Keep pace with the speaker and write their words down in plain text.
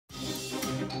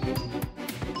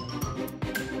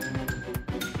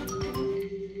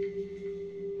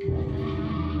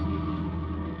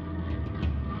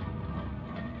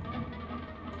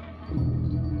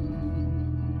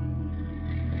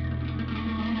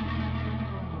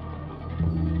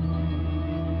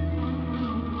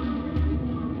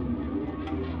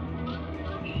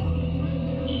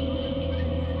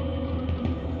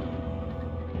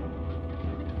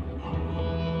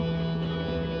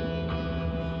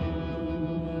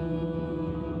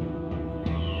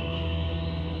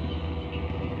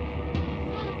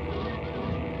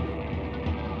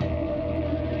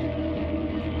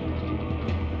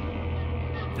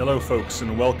Hello folks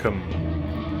and welcome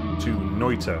to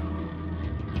Noita,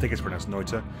 I think it's pronounced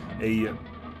Noita, a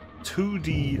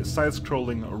 2D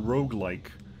side-scrolling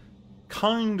roguelike,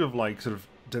 kind of like sort of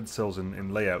Dead Cells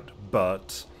in layout,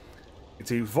 but it's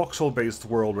a voxel-based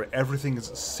world where everything is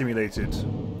simulated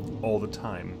all the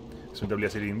time. Some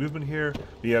WSAD movement here,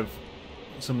 we have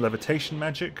some levitation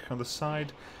magic on the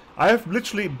side. I have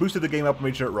literally boosted the game up and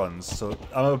made sure it runs, so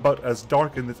I'm about as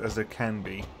dark in this as there can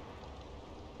be.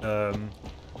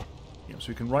 So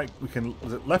we can,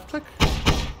 is it left click?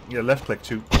 Yeah, left click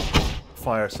to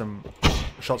fire some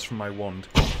shots from my wand.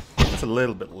 That's a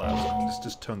little bit loud, so I can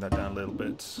just tone that down a little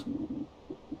bit.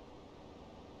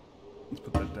 Let's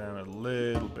put that down a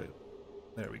little bit.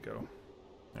 There we go.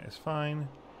 That is fine.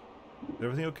 Is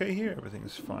everything okay here? Everything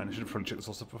is fine. I should have probably checked this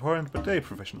all stuff beforehand, but hey,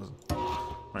 professionalism.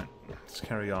 Right, let's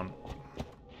carry on.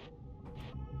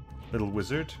 Little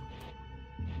wizard.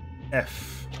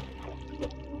 F.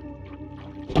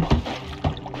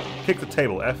 Kick the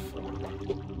table, F.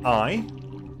 I.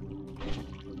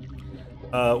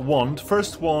 Wand.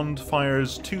 First wand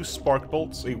fires 2 spark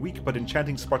bolts, a weak but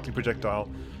enchanting sparkly projectile.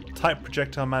 Type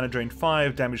projectile, mana drain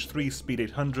 5, damage 3, speed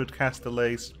 800, cast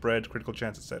delay, spread, critical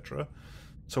chance, etc.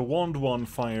 So wand 1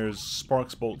 fires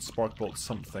spark bolt,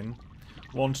 something.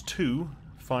 Wand 2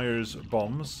 fires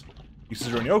bombs.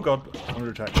 Uses running. Oh god,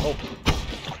 under attack. Oh.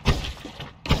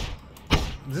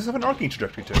 Does this have an arcing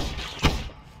trajectory too?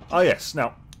 Ah yes,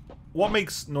 now, what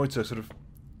makes Noita sort of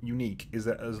unique is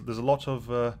that there's a lot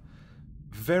of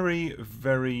very...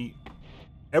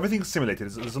 everything's simulated.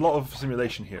 There's a lot of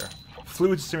simulation here.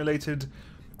 Fluids simulated,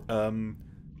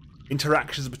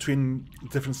 interactions between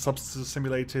different substances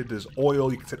simulated. There's oil,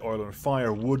 you can set oil on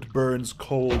fire, wood burns,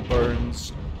 coal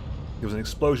burns. There was an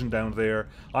explosion down there.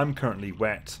 I'm currently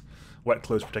wet. Wet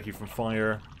clothes protect you from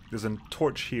fire. There's a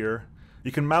torch here.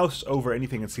 You can mouse over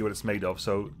anything and see what it's made of.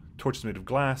 So, torch is made of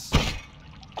glass.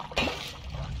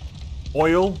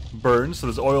 Oil burns, so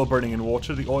there's oil burning in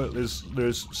water. The oil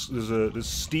there's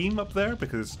steam up there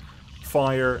because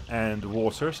fire and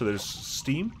water, so there's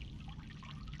steam.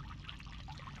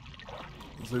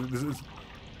 So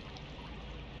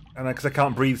and because I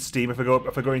can't breathe steam, if I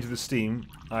go into the steam,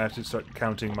 I have to start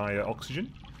counting my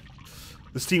oxygen.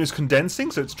 The steam is condensing,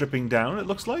 so it's dripping down. It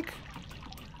looks like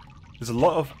there's a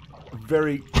lot of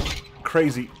very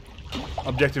crazy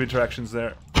objective interactions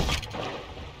there.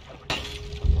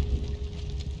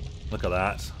 Look at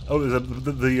that. Oh,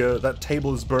 there's that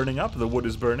table is burning up. The wood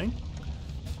is burning.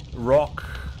 Rock.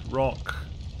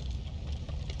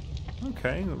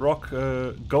 Okay, rock,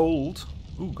 gold.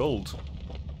 Ooh, gold.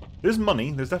 There's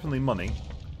money. There's definitely money.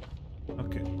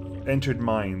 Okay. Entered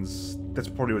mines. That's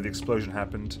probably where the explosion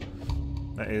happened.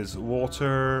 That is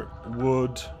water,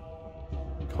 wood,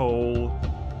 coal.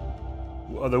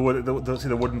 Oh, see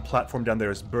the wooden platform down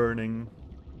there is burning.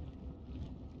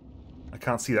 I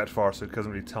can't see that far, so it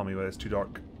doesn't really tell me whether it's too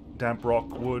dark. Damp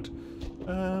rock, wood.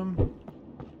 There's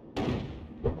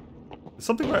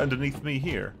something right underneath me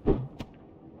here.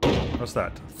 What's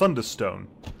that? Thunderstone.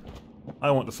 I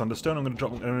want the thunderstone. I'm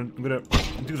gonna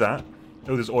do that.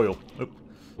 Oh, there's oil. Oh,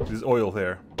 there's oil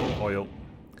there. Oil.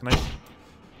 Can I?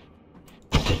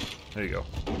 There you go.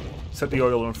 Set the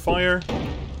oil on fire.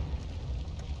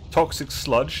 Toxic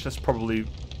sludge. That's probably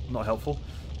not helpful.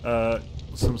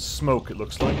 Some smoke, it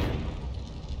looks like.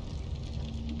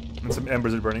 And some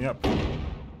embers are burning up.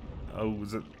 Oh,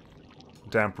 is it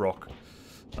damp rock?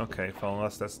 Okay, fine.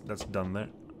 That's done there.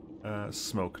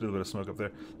 Smoke, a little bit of smoke up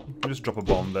there. I'll just drop a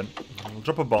bomb then. I'll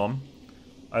drop a bomb.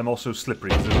 I'm also slippery.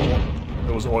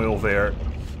 There was oil there.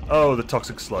 Oh, the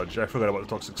toxic sludge. I forgot about the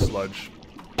toxic sludge.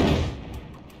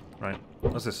 Right.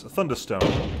 What's this? A thunderstone.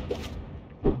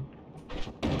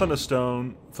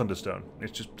 Thunderstone.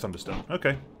 It's just thunderstone.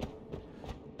 Okay.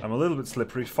 I'm a little bit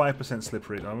slippery. 5%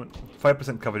 slippery at the moment.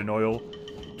 5% covered in oil.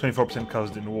 24%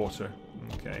 covered in water.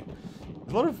 Okay.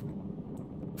 There's a lot of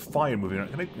fire moving around.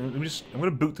 I'm going to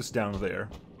boot this down there.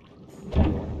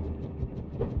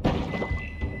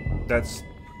 That's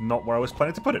not where I was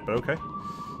planning to put it, but okay.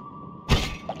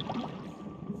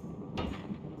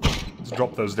 Let's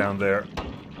drop those down there.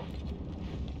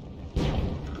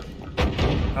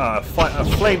 A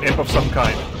flame imp of some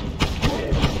kind.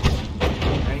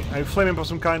 A flame imp of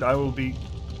some kind, I will be...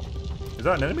 Is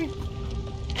that an enemy?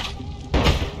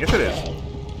 Yes, it is.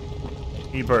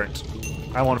 He burnt.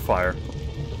 I'm on fire.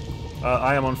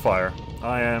 I am on fire.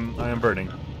 I am burning.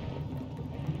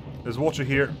 There's water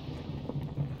here.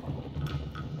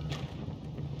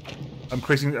 I'm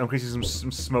creating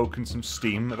some smoke and some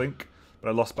steam, I think. But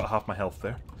I lost about half my health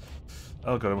there.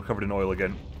 Oh god, I'm covered in oil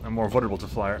again. I'm more vulnerable to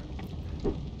fire.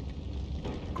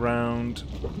 Ground.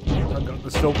 Oh god,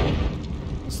 there's still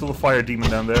a fire demon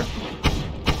down there.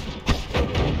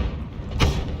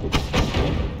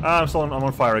 Ah, I'm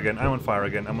on fire again. I'm on fire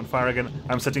again. I'm on fire again.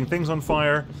 I'm setting things on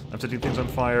fire. I'm setting things on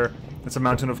fire. It's a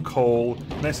mountain of coal.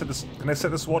 Can I set this? Can I set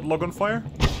this what log on fire?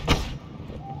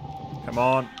 Come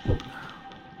on.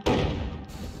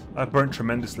 I've burnt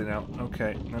tremendously now.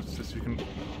 Okay, let's just we can.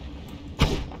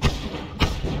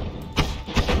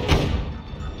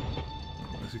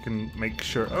 As you can make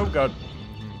sure. Oh god,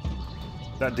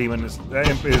 that demon is. That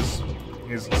imp is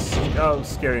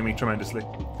scaring me tremendously.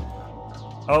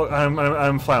 Oh, I'm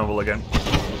flammable again.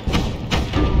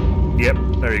 Yep,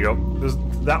 there you go. There's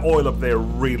that oil up there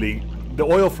really... The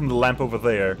oil from the lamp over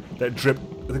there that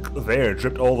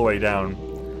dripped all the way down.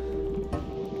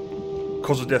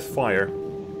 Cause of death fire.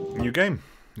 New game.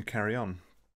 You carry on.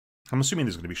 I'm assuming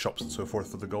there's going to be shops and so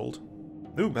forth for the gold.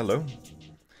 Ooh, hello.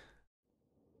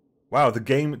 Wow, the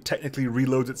game technically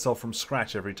reloads itself from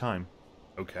scratch every time.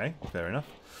 Okay, fair enough.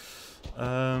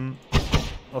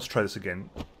 Let's try this again.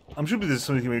 I'm sure there's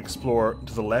something we can explore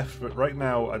to the left, but right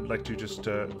now I'd like to just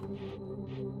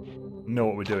know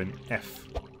what we're doing. F.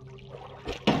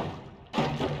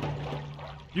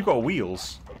 You've got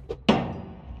wheels.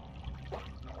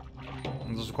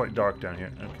 And those are quite dark down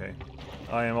here. Okay.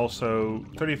 I am also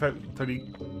 30...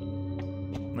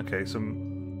 Okay,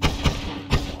 some...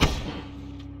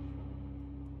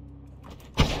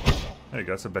 There you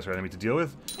go, that's a better enemy to deal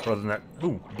with. Rather than that...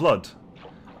 Ooh, blood.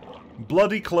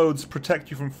 Bloody clothes protect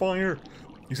you from fire.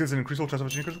 He says an increased chance of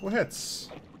achieving critical hits.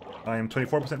 I am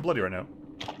 24% bloody right now.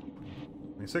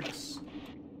 26.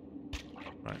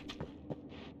 Right.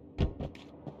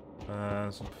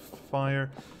 Some fire.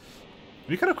 It'd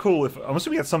be kind of cool if... I'm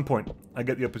assuming at some point I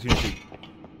get the opportunity...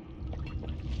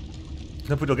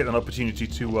 I'll get an opportunity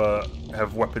to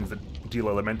have weapons that deal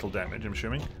elemental damage, I'm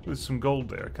assuming. There's some gold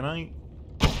there. Can I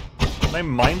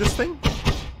mine this thing?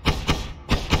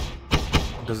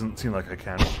 Doesn't seem like I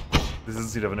can. This doesn't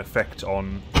seem to have an effect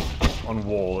on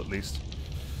wall, at least.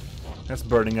 That's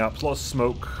burning up. There's a lot of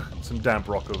smoke. Some damp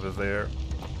rock over there.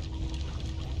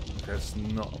 Guess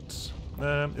not.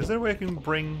 Is there a way I can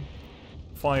bring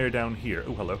fire down here?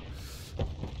 Oh, hello.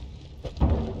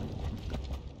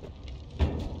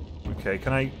 Okay,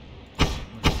 can I...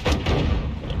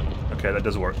 Okay, that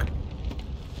does work.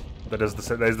 That is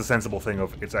the sensible thing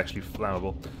of it's actually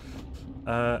flammable.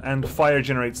 And fire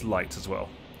generates light as well.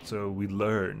 So we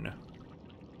learn.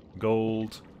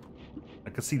 Gold. I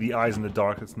can see the eyes in the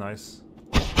dark, that's nice.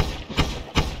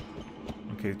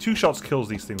 Okay, 2 shots kills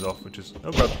these things off, which is...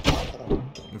 Oh god.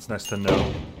 That's nice to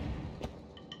know.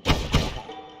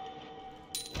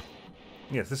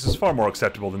 Yes, this is far more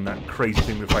acceptable than that crazy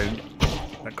thing we fight.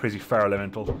 That crazy fire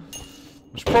elemental.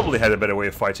 Which probably had a better way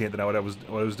of fighting it than what I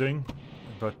was doing.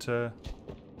 But,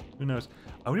 who knows?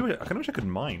 I kind of wish I could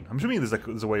mine. I'm assuming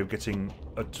there's a way of getting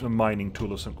a mining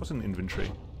tool or something. What's in the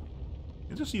inventory?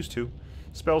 You just use 2.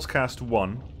 Spells cast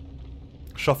 1.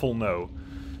 Shuffle no.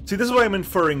 See, this is what I'm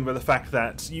inferring by the fact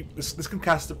that this can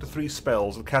cast up to 3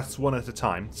 spells. It casts 1 at a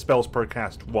time. Spells per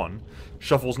cast 1.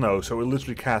 Shuffles no, so it'll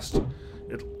literally cast...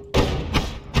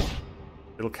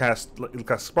 It'll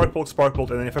cast Spark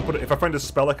Bolt, and then if I find a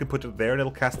spell I can put it there and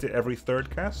it'll cast it every 3rd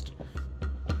cast.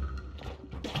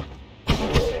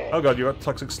 Oh god, you're a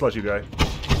toxic sludge, you guy.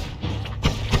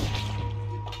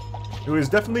 Who is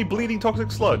definitely bleeding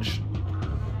toxic sludge.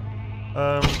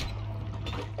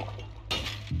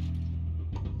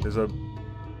 There's a...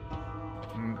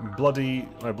 bloody...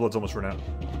 My blood's almost run out.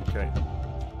 Okay.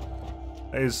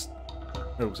 Is...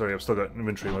 Oh, sorry, I've still got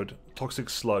inventory mode. Toxic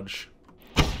sludge.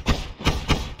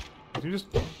 Can you just...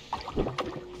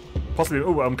 Possibly...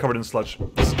 Oh, I'm covered in sludge.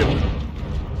 This is good.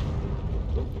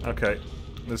 Okay.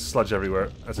 There's sludge everywhere.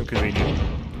 That's inconvenient.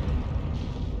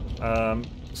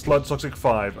 Sludge toxic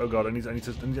 5. Oh god, I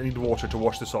need water to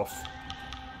wash this off.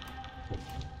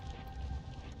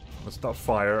 That's not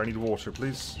fire. I need water,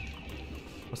 please.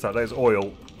 What's that? That is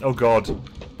oil. Oh god,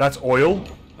 that's oil.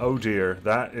 Oh dear,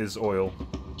 that is oil.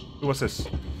 Ooh, what's this?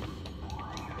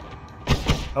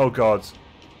 Oh god,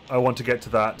 I want to get to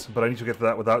that, but I need to get to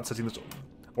that without setting this.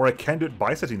 Or I can do it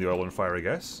by setting the oil on fire, I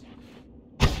guess.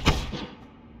 I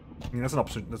mean, that's an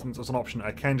option. That's an option.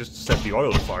 I can just set the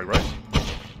oil on fire, right?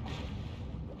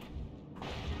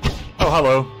 Oh,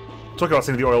 hello. Talk about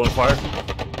setting the oil on fire.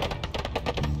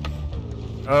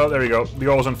 Oh, there we go. The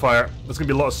oil's on fire. There's going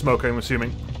to be a lot of smoke, I'm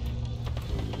assuming.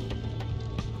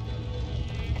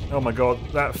 Oh my god,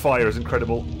 that fire is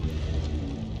incredible.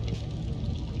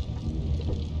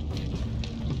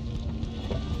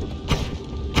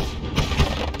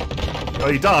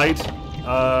 Oh, he died.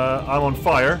 I'm on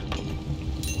fire.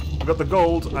 I've got the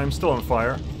gold. I'm still on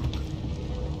fire.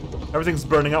 Everything's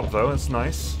burning up, though. That's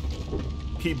nice.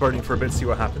 Keep burning for a bit, see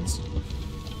what happens.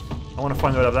 I want to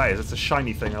find out what that is. It's a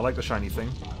shiny thing. I like the shiny thing.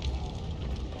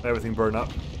 Everything burn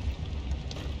up.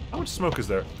 How much smoke is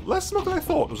there? Less smoke than I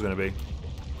thought it was going to be.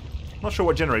 Not sure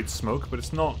what generates smoke, but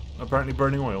it's not apparently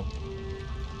burning oil.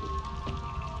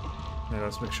 Yeah,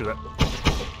 let's make sure that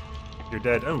you're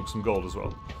dead. Oh, some gold as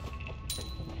well.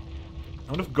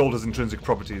 I wonder if gold has intrinsic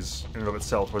properties in and of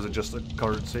itself, or is it just a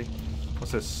currency?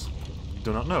 What's this?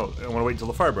 Do not know. I want to wait until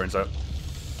the fire burns out.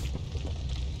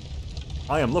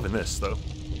 I am loving this, though.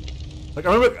 Like,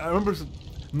 I remember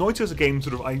Noita is a game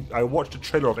sort of I watched a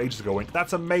trailer of ages ago and went,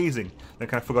 that's amazing. Then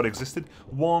I kind of forgot it existed.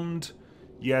 Wand,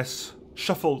 yes.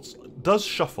 Shuffles, does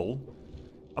shuffle.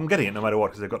 I'm getting it no matter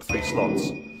what, because I've got 3 slots.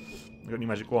 I've got a new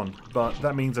magic wand. But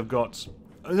that means I've got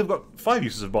 5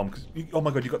 uses of bomb. Cause oh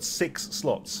my god, you've got 6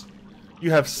 slots.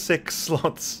 You have 6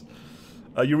 slots.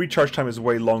 Your recharge time is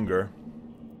way longer.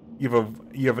 You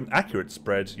have an accurate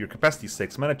spread. Your capacity is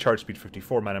 6. Mana charge speed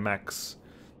 54. Mana max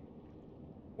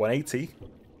 180.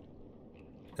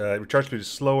 Recharge speed is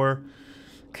slower.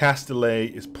 Cast delay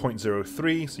is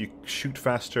 0.03, so you shoot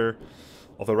faster.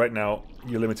 Although right now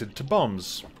you're limited to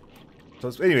bombs. So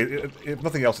anyway, if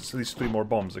nothing else, it's at least 3 more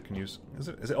bombs I can use. Is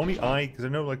it only I? Because I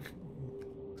know like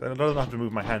I don't have to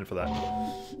move my hand for that.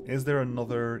 Is there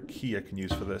another key I can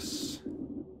use for this?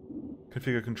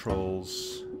 Configure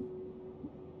controls.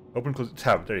 Open, close,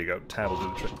 tab. There you go. Tab will do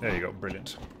the trick. There you go.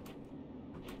 Brilliant.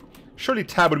 Surely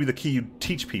tab would be the key you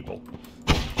teach people.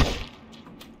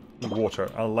 Water.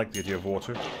 I like the idea of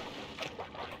water.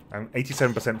 I'm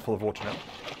 87% full of water now.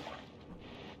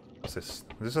 What's this?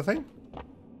 Is this a thing?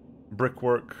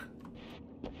 Brickwork.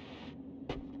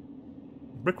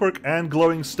 Brickwork and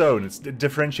glowing stone. It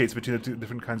differentiates between the 2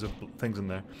 different kinds of things in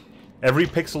there. Every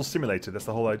pixel simulated. That's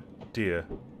the whole idea.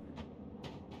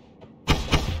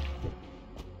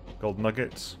 Gold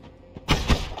nuggets.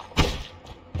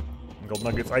 Gold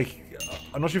nuggets.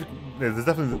 I'm not sure if... There's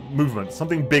definitely movement.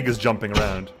 Something big is jumping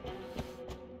around.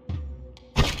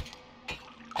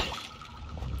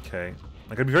 Okay. I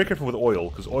gotta be very careful with oil,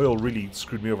 because oil really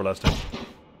screwed me over last time.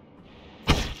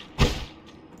 I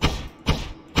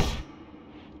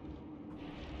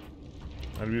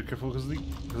gotta be careful because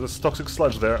there's toxic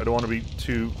sludge there. I don't want to be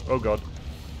too... Oh god.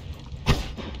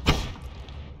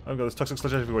 Oh god, there's toxic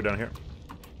sludge everywhere down here.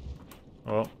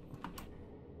 Oh well.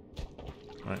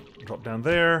 Right, drop down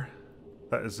there.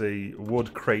 That is a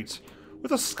wood crate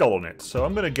with a skull on it. So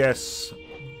I'm gonna guess...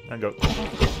 And go...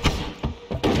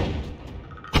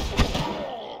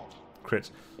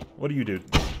 Crit. What do you do?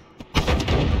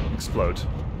 Explode.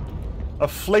 A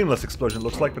flameless explosion it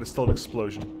looks like, but it's still an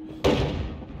explosion.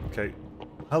 Okay.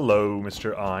 Hello,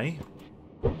 Mr. I.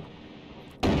 Oh,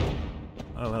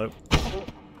 hello.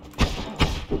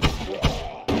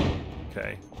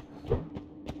 Okay.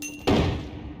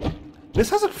 This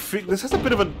has a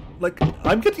bit of a like.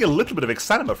 I'm getting a little bit of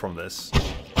exanima from this,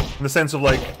 in the sense of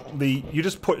like you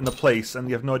just put in a place and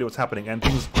you have no idea what's happening, and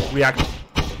things react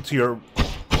to your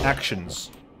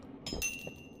actions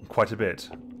quite a bit.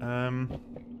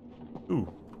 Ooh,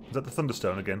 is that the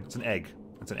Thunderstone again? It's an egg.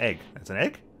 It's an egg. It's an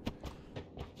egg?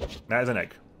 That is an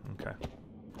egg. Okay.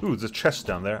 Ooh, there's a chest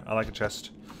down there. I like a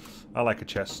chest. I like a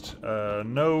chest.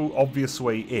 No obvious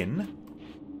way in.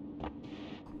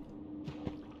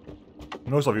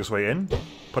 No obvious way in.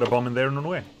 Put a bomb in there and run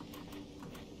away.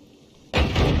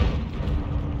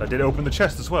 That did open the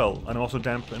chest as well. And also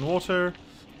damp in water.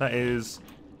 That is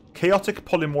chaotic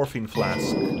polymorphine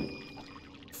flask.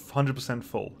 100%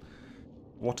 full.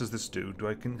 What does this do?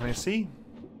 Can I see?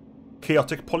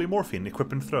 Chaotic polymorphine.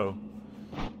 Equip and throw.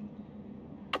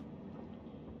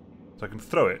 So I can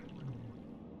throw it.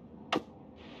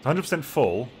 100%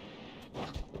 full.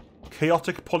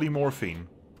 Chaotic polymorphine.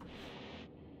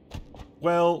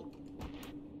 Well,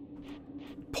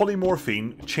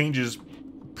 polymorphine changes...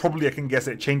 Probably I can guess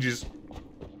it changes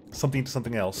something to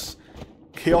something else.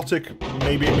 Chaotic,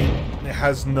 maybe it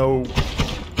has no...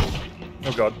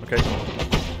 Oh god, okay.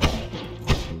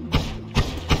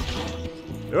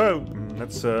 Oh,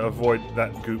 let's avoid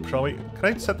that goop, shall we? Can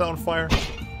I set that on fire?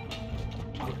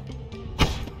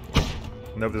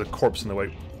 No, there's a corpse in the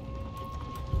way.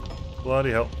 Bloody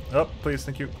hell. Oh, please,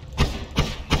 thank you.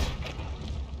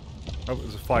 Oh,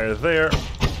 there's a fire there.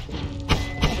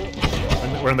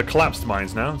 And we're in the collapsed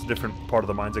mines now. It's a different part of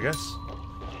the mines, I guess.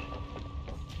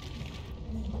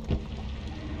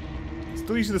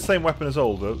 Still using the same weapon as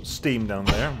old, though. Steam down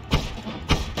there.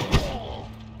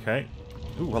 Okay.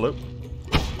 Ooh, hello.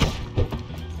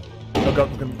 Oh god.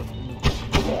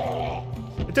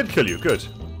 It did kill you, good.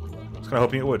 I was kind of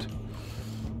hoping it would.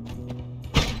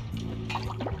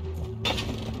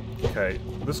 Okay.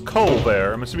 There's coal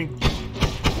there. I'm assuming...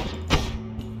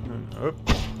 Oh.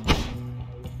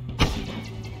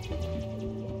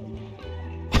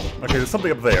 Okay, there's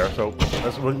something up there, so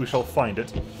we shall find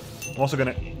it. I'm also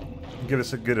going to give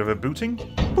this a bit of a booting.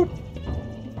 Boop.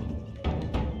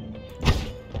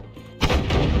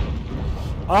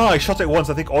 Ah, I shot it once.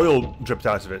 I think oil dripped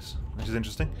out of it, which is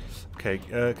interesting. Okay,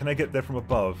 can I get there from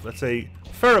above? That's a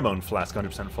pheromone flask,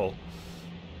 100% full.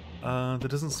 There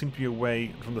doesn't seem to be a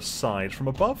way from the side. From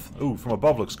above? Ooh, from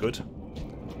above looks good.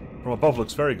 From above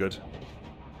looks very good.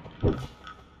 Got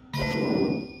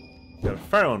a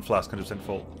pheromone flask, 100%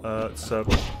 full. Let's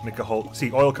make a hole.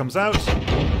 See, oil comes out.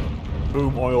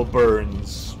 Boom, oil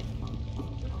burns.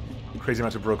 Crazy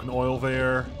amount of broken oil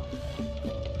there.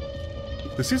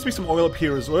 There seems to be some oil up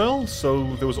here as well,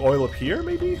 so there was oil up here,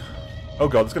 maybe? Oh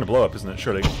god, it's gonna blow up, isn't it?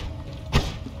 Surely.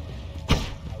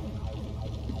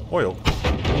 Oil.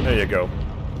 There you go.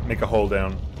 Make a hole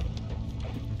down.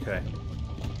 Okay.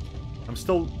 I'm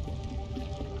still...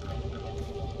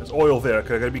 There's oil there,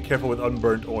 okay, I gotta be careful with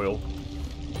unburnt oil.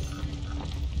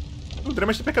 Ooh, did I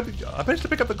manage to pick up the... I managed to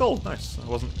pick up the gold, nice. I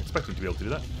wasn't expecting to be able to do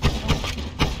that.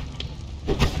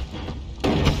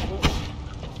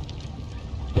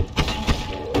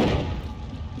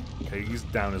 Okay, he's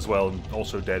down as well, and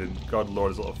also dead, and god lord,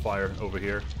 there's a lot of fire over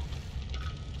here.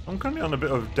 I'm currently on a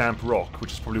bit of damp rock,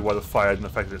 which is probably why the fire hasn't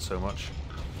affected it so much.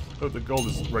 Oh, the gold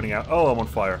is running out. Oh, I'm on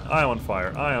fire. I am on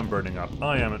fire. I am burning up.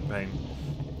 I am in pain.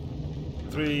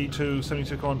 3, 2,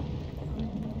 72, come on.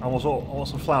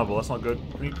 Almost inflammable, that's not good.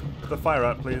 Can you put the fire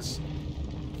out, please?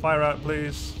 Fire out,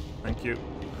 please. Thank you.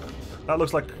 That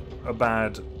looks like a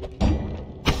bad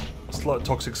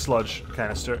toxic sludge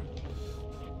canister.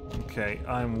 Okay,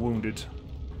 I'm wounded.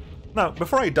 Now,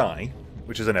 before I die,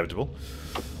 which is inevitable,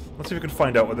 let's see if we can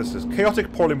find out what this is.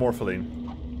 Chaotic polymorpholine.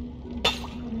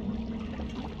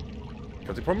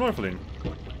 Chaotic polymorpholine.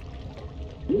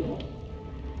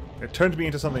 It turned me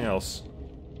into something else.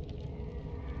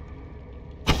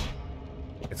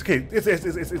 It's okay. It's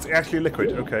actually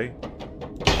liquid. Okay.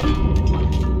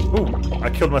 Ooh, I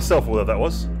killed myself. Whatever that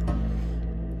was.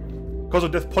 Cause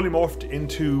of death, polymorphed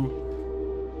into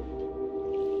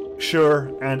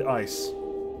Sure and ice.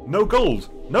 No gold.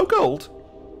 No gold.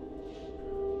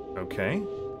 Okay.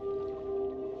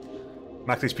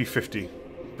 Max HP 50.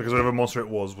 Because whatever monster it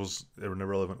was an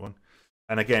irrelevant one.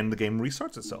 And again, the game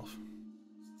restarts itself.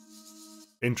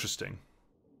 Interesting.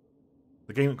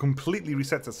 The game completely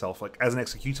resets itself, like, as an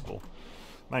executable.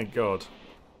 My god.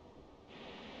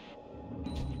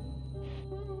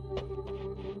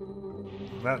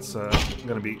 That's,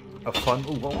 gonna be a fun...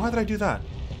 Ooh, why did I do that?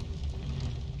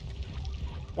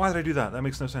 Why did I do that? That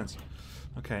makes no sense.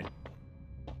 Okay.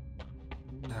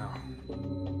 Now...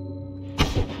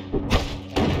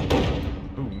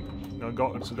 Ooh, I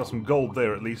got some gold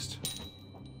there, at least.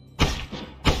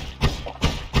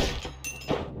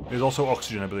 There's also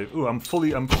oxygen, I believe. Ooh, I'm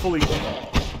fully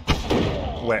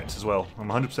wet as well. I'm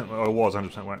 100%, or I was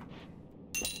 100% wet.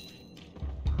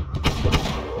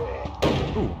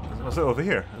 Ooh, what's that over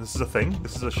here? This is a thing.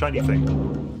 This is a shiny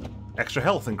thing. Extra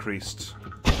health increased.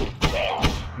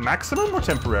 Maximum or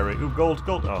temporary? Ooh, gold.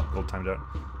 Oh, gold timed out.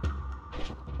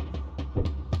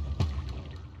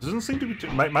 Doesn't seem to be.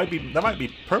 That might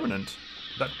be permanent.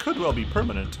 That could well be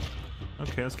permanent.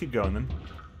 Okay, let's keep going then.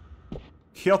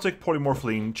 Chaotic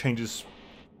polymorpholine changes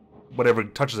whatever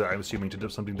touches it, I'm assuming, to do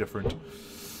something different.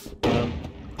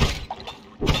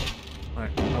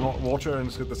 Alright, I'm on water,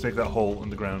 and let's take that hole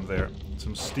in the ground there.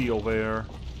 Some steel there.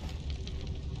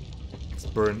 Let's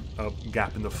burn a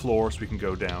gap in the floor so we can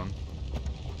go down.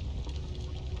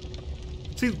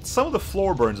 See, some of the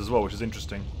floor burns as well, which is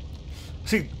interesting.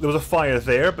 See, there was a fire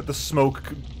there, but the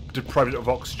smoke deprived it of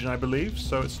oxygen, I believe,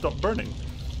 so it stopped burning.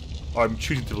 I'm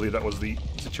choosing to believe that was the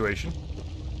situation.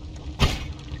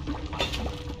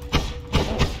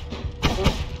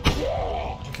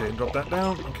 Okay, drop that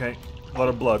down. Okay, a lot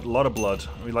of blood. A lot of blood.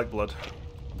 We like blood.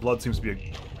 Blood seems to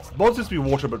be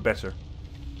water, but better.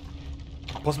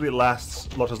 Possibly it lasts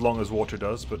a lot as long as water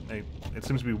does, but hey, it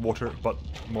seems to be water, but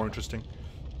more interesting.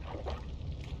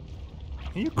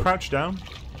 Can you crouch down?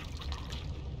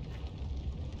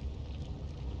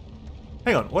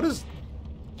 Hang on, what is...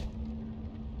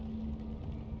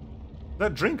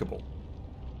 that drinkable?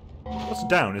 What's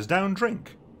down? Is down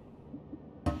drink?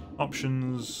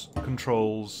 Options,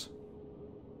 controls...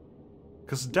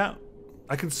 because down...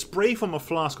 I can spray from a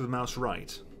flask with mouse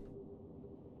right.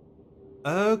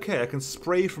 Okay, I can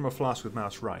spray from a flask with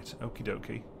mouse right. Okie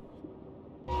dokie.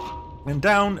 And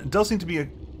down does seem to be a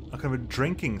kind of a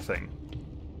drinking thing.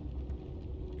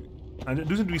 And it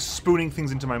does seem to be spooning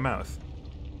things into my mouth.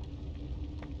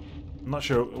 I'm not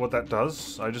sure what that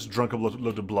does. I just drunk a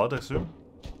load of blood, I assume.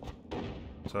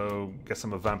 So, guess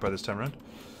I'm a vampire this time around.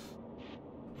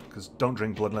 Because don't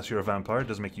drink blood unless you're a vampire. It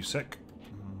does make you sick.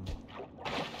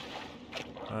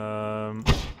 You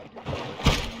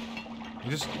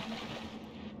just...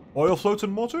 oil floats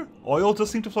in water? Oil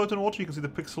does seem to float in water. You can see the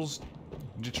pixels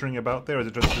jittering about there as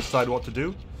it tries to decide what to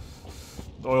do.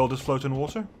 The oil does float in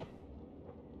water.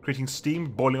 Creating steam,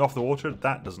 boiling off the water.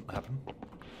 That doesn't happen.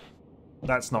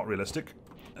 That's not realistic.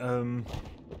 Ow.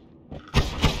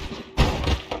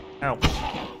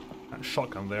 That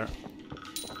shotgun there.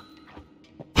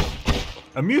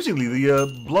 Amusingly, the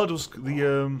blood was...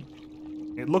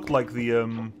 it looked like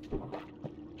the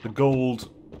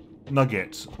gold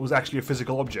nugget was actually a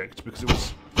physical object because it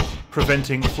was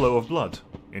preventing flow of blood.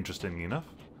 Interestingly enough.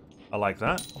 I like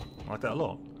that. I like that a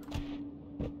lot.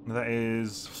 That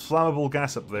is flammable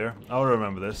gas up there. I'll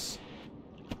remember this.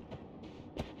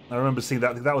 I remember seeing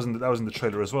that. That was in the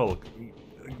trailer as well.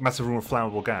 Massive room of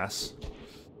flammable gas,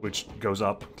 which goes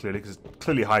up clearly because it's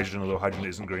clearly hydrogen, although hydrogen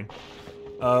isn't green.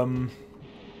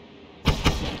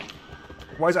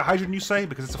 Why is it hydrogen, you say?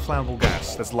 Because it's a flammable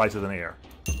gas that's lighter than air.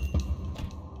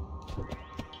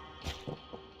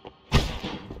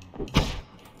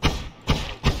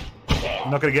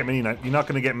 You're not going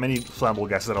to get many flammable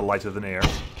gases that are lighter than air.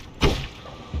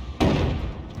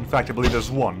 In fact, I believe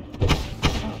there's one.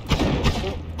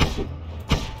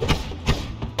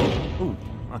 Ooh,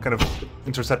 I kind of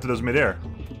intercepted those mid-air.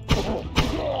 I've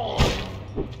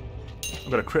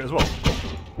got a crit as well.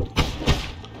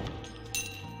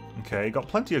 Okay, got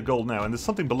plenty of gold now, and there's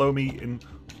something below me in...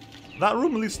 that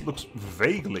room at least looks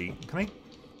vaguely... Can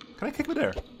I kick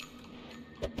mid-air?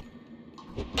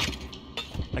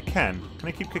 I can. Can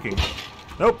I keep kicking?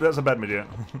 Nope, that's a bad idea.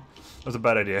 That's a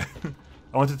bad idea.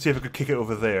 I wanted to see if I could kick it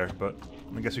over there, but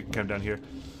I guess we can come down here.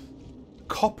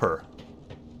 Copper.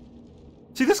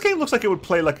 See, this game looks like it would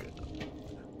play like...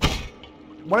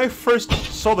 when I first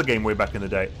saw the game way back in the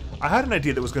day, I had an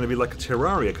idea that it was going to be like a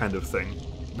Terraria kind of thing.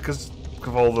 Because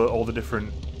of all the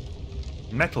different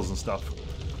metals and stuff.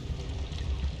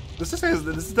 This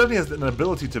definitely has an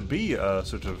ability to be a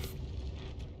sort of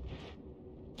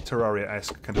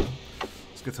Terraria-esque kind of...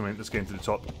 let's get into the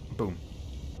top. Boom.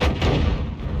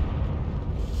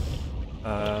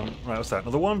 Right, what's that?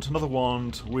 Another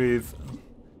wand with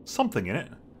something in it.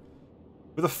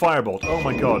 With a firebolt. Oh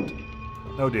my god.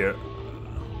 Oh dear.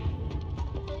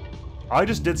 I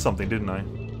just did something, didn't I?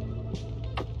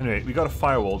 Anyway, we got a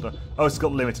firewall. Oh, it's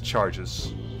got limited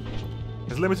charges.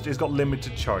 It's got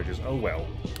limited charges. Oh well.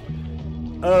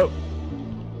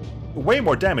 Way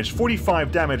more damage.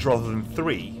 45 damage rather than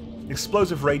 3.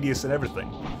 Explosive radius and everything.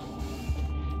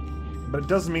 But it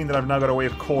doesn't mean that I've now got a way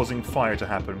of causing fire to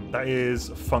happen. That is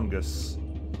fungus.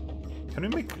 Can we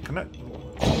make... can that...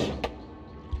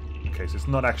 okay, so it's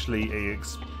not actually a...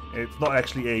 it's not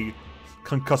actually a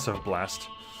concussive blast.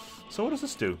 So what does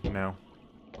this do now?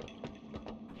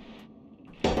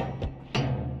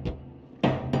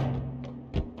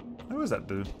 What does that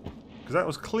do? Because that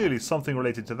was clearly something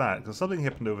related to that. Because something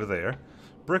happened over there.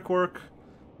 Brickwork,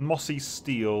 mossy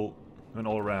steel, and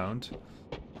all around.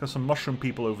 Got some mushroom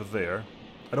people over there.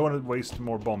 I don't want to waste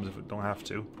more bombs if I don't have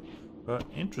to. But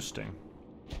interesting.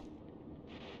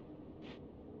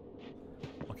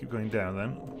 I'll keep going down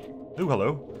then. Ooh,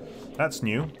 hello. That's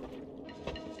new.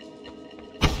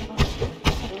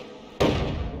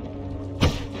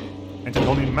 Entered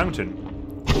Holy Mountain.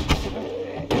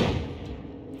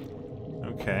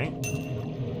 Okay.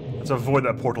 Let's avoid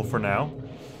that portal for now.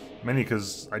 Mainly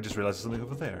because I just realized there's something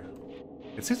over there.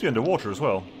 It seems to be underwater as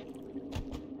well.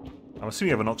 I'm assuming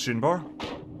you have an oxygen bar.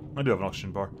 I do have an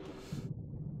oxygen bar.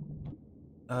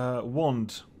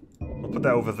 Wand. I'll put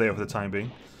that over there for the time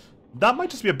being. That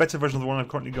might just be a better version of the one I've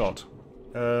currently got.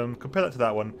 Compare that to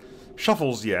that one.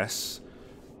 Shuffles, yes.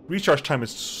 Recharge time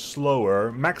is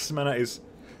slower. Max mana is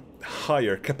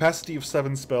higher. Capacity of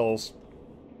 7 spells.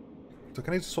 So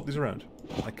can I just swap these around?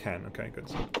 I can. Okay, good.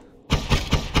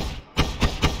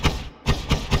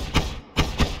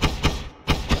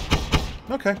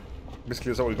 Okay.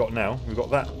 Basically, that's what we've got now. We've got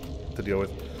that to deal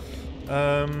with.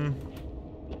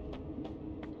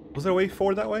 Was there a way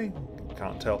forward that way?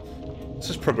 Can't tell. Let's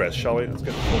just progress, shall we? Let's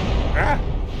get... Ah!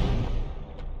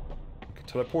 Okay,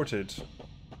 teleported.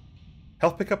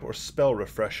 Health pickup or spell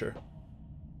refresher?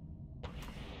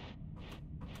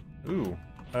 Ooh.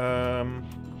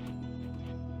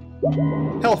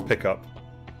 Health pickup.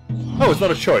 Oh, it's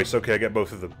not a choice. Okay, I get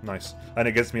both of them. Nice. And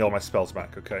it gets me all my spells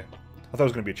back. Okay. I thought it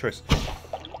was going to be a choice.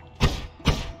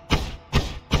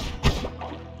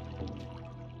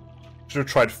 Should have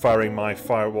tried firing my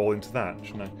firewall into that,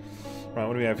 shouldn't I? Right,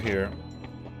 what do we have here?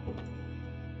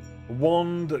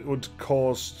 One that would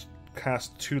cast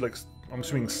 2, like, I'm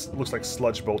assuming looks like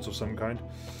sludge bolts of some kind.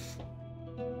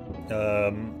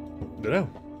 Don't know.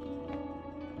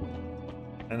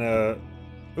 And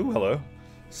ooh, hello.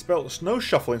 Spell no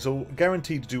shuffling, so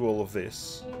guaranteed to do all of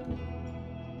this.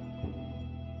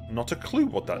 Not a clue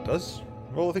what that does.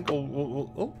 Well, I think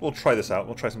we'll try this out.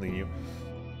 We'll try something new.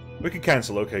 We can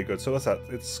cancel. Okay, good. So that's that.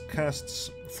 It casts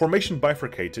Formation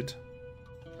Bifurcated,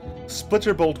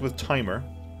 Splitter Bolt with Timer,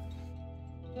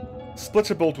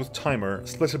 Splitter Bolt with Timer,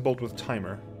 Splitter Bolt with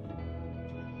Timer.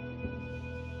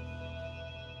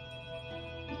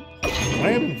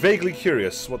 I am vaguely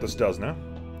curious what this does now.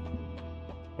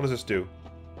 What does this do?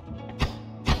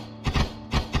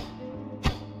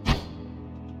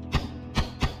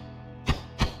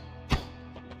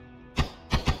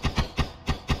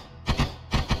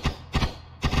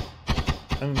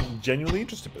 I'm genuinely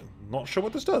interested, but not sure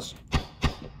what this does.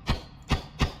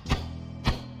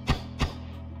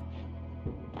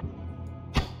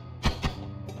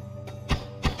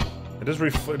 It does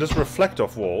reflect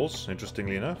off walls,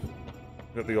 interestingly enough.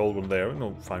 Got the old one there.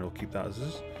 No, fine, we'll keep that as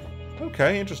is.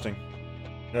 Okay, interesting.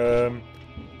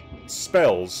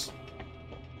 Spells.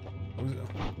 Oh,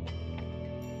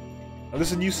 this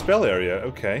is a new spell area.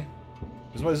 Okay.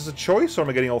 Is this a choice, or am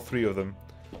I getting all 3 of them?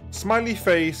 Smiley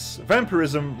face,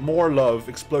 vampirism, more love,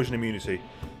 explosion immunity.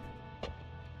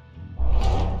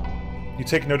 You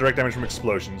take no direct damage from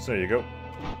explosions. There you go.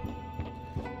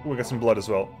 Ooh, we got some blood as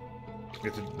well.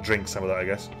 Get to drink some of that, I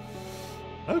guess.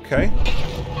 Okay.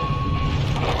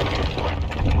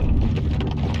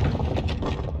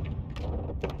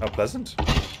 How pleasant.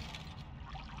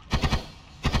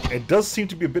 It does seem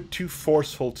to be a bit too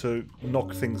forceful to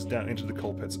knock things down into the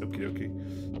coal pits. Okie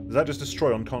dokie. Does that just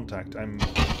destroy on contact?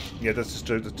 Yeah, that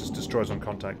just destroys on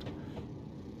contact.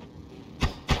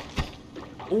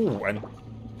 Ooh, and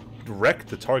wreck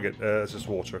the target. It's just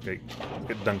water. Okay,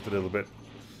 get dunked a little bit.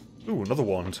 Ooh, another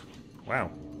wand.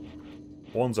 Wow.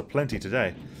 Wands are plenty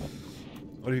today.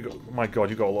 What have you got? Oh my god,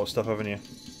 you got a lot of stuff, haven't you?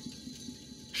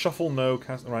 Shuffle, no.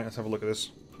 Cast. Right, let's have a look at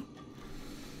this.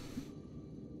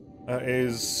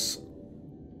 Is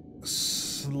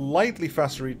slightly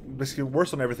faster, basically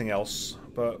worse on everything else.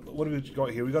 But what have we got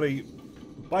here? We got a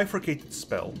bifurcated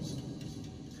spell.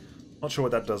 Not sure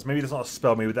what that does. Maybe it's not a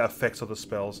spell. Maybe that affects other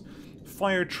spells.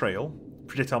 Fire trail,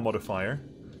 projectile modifier.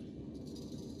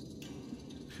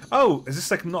 Oh, is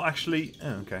this like not actually?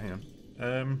 Oh, okay, hang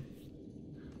on.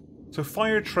 So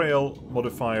fire trail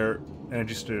modifier,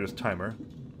 energy status timer.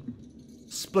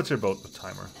 Splitter bolt with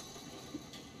timer.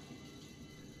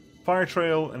 Fire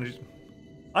trail, energy...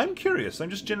 I'm curious. I'm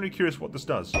just generally curious what this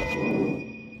does.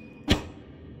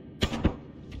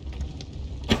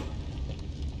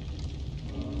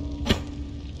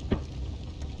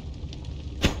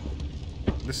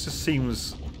 This just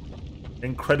seems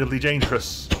incredibly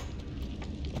dangerous.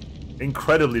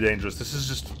 Incredibly dangerous. This is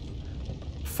just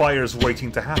fires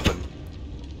waiting to happen.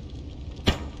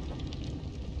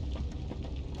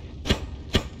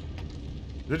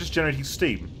 They're just generating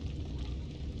steam.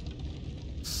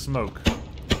 Smoke.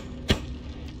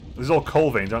 These are all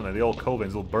coal veins, aren't they? The old coal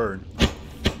veins will burn.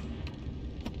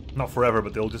 Not forever,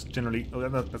 but they'll just generally... Oh,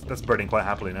 that's burning quite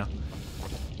happily now.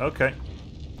 Okay.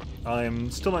 I'm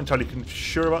still not entirely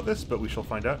sure about this, but we shall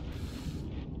find out.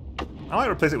 I might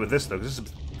replace it with this, though, because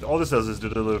all this does is do a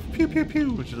little pew pew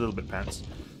pew, which is a little bit pants.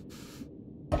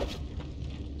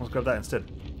 Let's grab that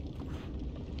instead.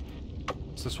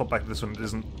 So swap back to this one. It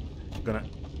isn't gonna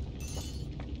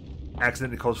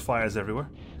accidentally cause fires everywhere.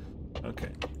 Okay.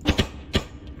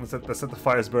 Let's set the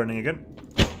fires burning again.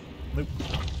 Nope.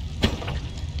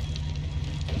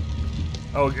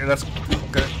 Oh, yeah, that's...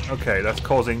 Okay, that's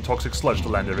causing toxic sludge to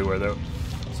land everywhere, though.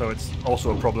 So it's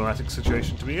also a problematic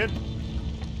situation to be in.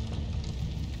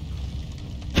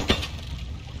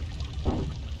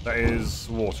 That is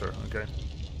water, okay.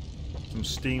 Some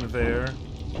steam there.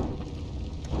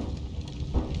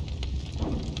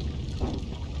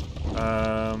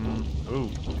 Ooh,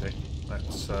 okay.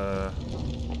 That's,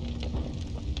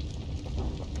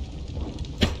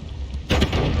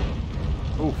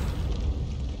 oof.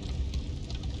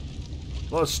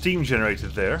 A lot of steam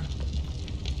generated there.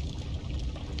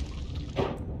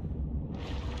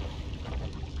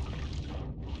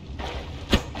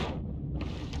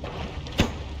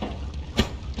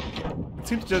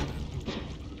 seems to just...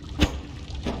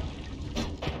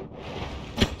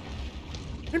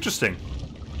 Interesting.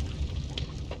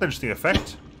 Interesting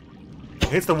effect. It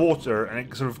hits the water and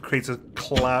it sort of creates a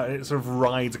cloud. It sort of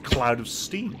rides a cloud of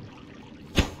steam.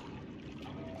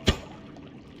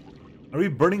 Are we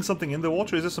burning something in the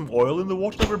water? Is there some oil in the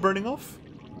water that we're burning off?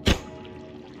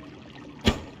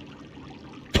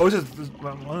 Oh, is it?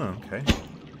 Oh, okay.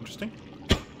 Interesting.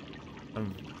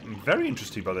 I'm very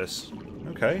interested by this.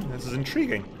 Okay, this is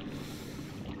intriguing.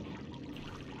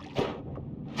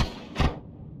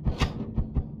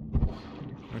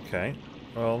 Okay.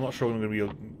 Well, I'm not sure I'm going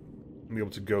to be able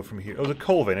to go from here. Oh, the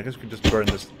coal vein. I guess we can just burn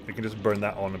this. We can just burn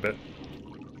that on a bit.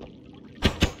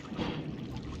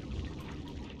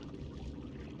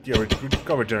 Yeah, we're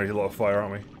generating a lot of fire,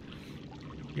 aren't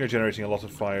we? We're generating a lot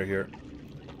of fire here.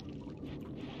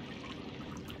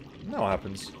 Now what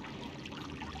happens?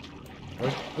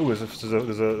 Oh, there's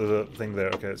a thing there.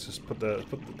 Okay, let's just put the...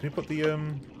 Can you put the... You're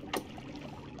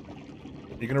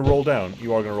gonna roll down.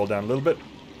 You are gonna roll down a little bit.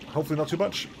 Hopefully not too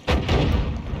much.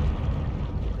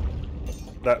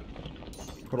 That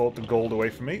put all the gold away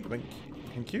from me.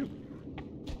 Thank you.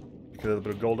 Get a little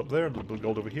bit of gold up there, a little bit of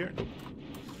gold over here.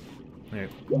 Nope.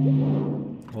 Yeah.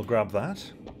 We'll grab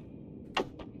that.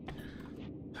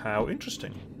 How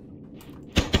interesting.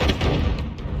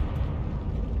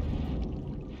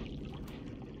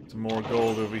 Some more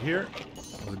gold over here.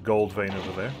 There's a gold vein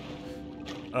over there.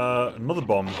 Another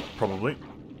bomb, probably.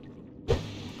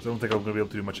 I don't think I'm going to be able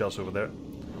to do much else over there.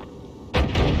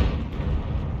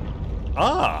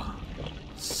 Ah!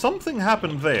 Something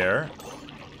happened there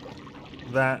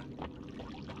that...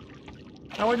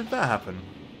 How did that happen?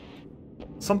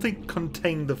 Something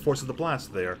contained the force of the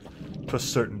blast there, to a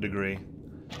certain degree.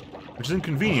 Which is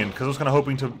inconvenient, because I was kind of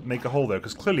hoping to make a hole there,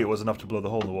 because clearly it was enough to blow the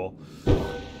hole in the wall.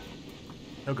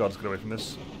 Oh god, let's get away from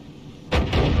this.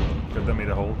 Good, that made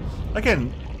a hole.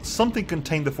 Again, something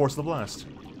contained the force of the blast.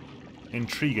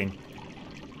 Intriguing.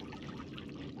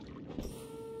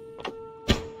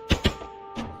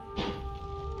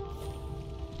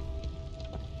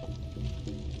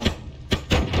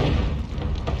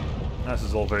 This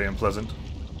is all very unpleasant.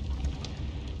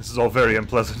 This is all very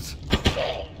unpleasant.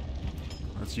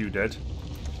 That's you dead.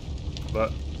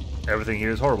 But everything here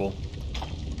is horrible.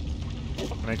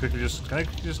 Can I quickly just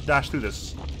dash through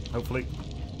this? Hopefully.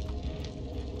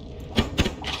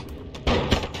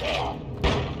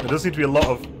 There does seem to be a lot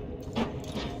of...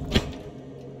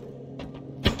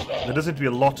 There does seem to be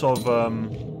a lot of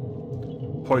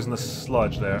poisonous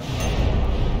sludge there.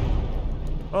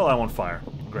 Well, I'm on fire.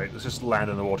 Great, let's just land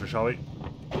in the water, shall we?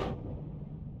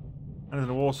 Land in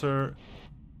the water.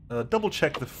 Double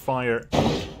check the fire.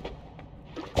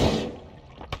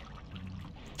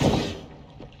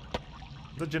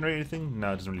 Does that generate anything?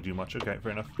 No, it doesn't really do much. Okay,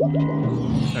 fair enough.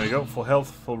 There we go. Full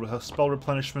health, full spell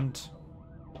replenishment.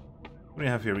 What do we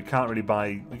have here? We can't really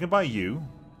buy... We can buy you.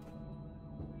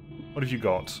 What have you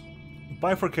got?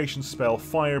 Bifurcation spell,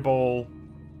 fireball...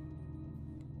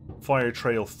 Fire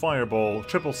trail, fireball,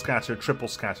 triple scatter, triple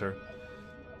scatter.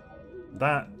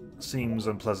 That seems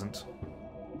unpleasant.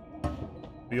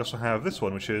 We also have this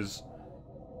one, which is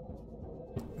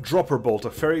dropper bolt, a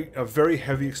very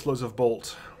heavy explosive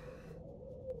bolt.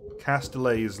 Cast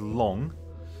delay is long.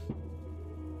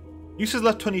 Uses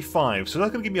left 25, so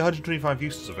that's going to give me 125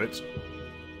 uses of it.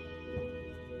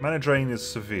 Mana drain is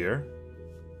severe.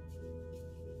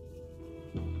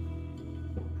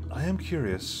 I am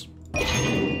curious.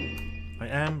 I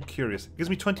am curious. It gives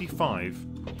me 25.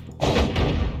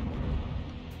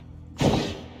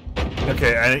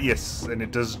 Okay, and yes, and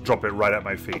it does drop it right at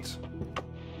my feet.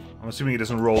 I'm assuming it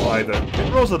doesn't roll either.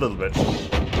 It rolls a little bit.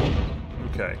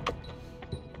 Okay.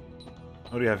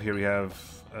 What do we have here? We have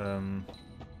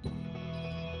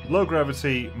low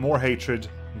gravity, more hatred,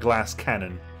 glass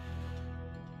cannon.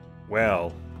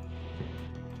 Well.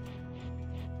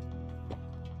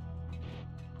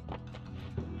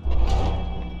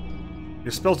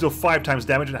 Your spells deal 5 times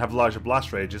damage and have larger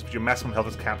blast rages, but your maximum health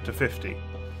is capped to 50.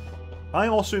 I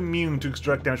am also immune to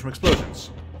direct damage from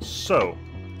explosions. So...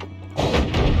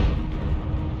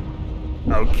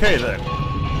 Okay then.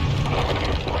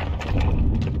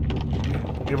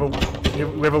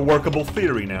 We have a workable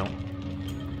theory now.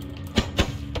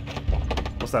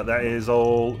 What's that? That is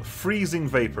all freezing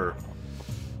vapor.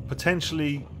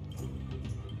 Potentially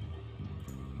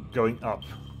going up.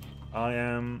 I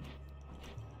am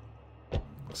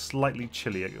slightly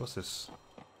chilly. What's this?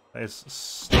 That is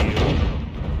steel.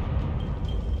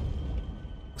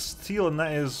 Steel, and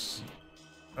that is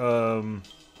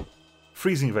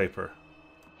freezing vapor.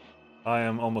 I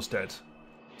am almost dead.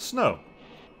 Snow.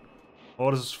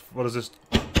 What is this?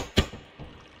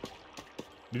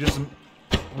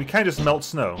 We can't just melt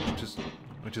snow,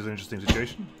 which is an interesting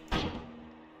situation.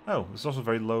 Oh, it's also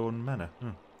very low on mana.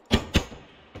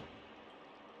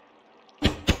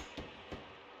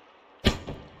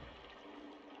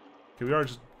 Okay, we are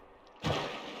just...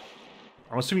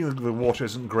 I'm assuming that the water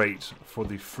isn't great for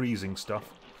the freezing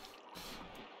stuff.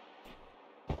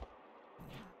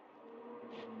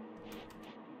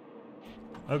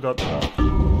 Oh god.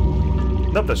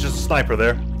 Nope, that's just a sniper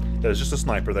there. There's just a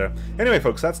sniper there. Anyway,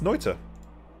 folks, that's Noita.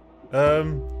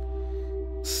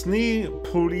 Sni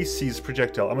Police's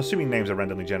projectile. I'm assuming names are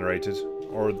randomly generated.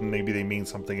 Or maybe they mean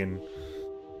something in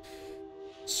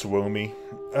Suomi.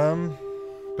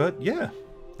 But yeah,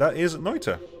 that is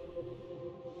Noita.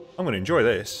 I'm going to enjoy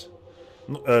this.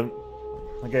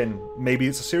 Again, maybe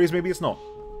it's a series, maybe it's not.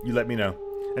 You let me know.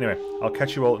 Anyway, I'll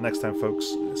catch you all next time, folks.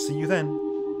 See you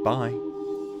then. Bye.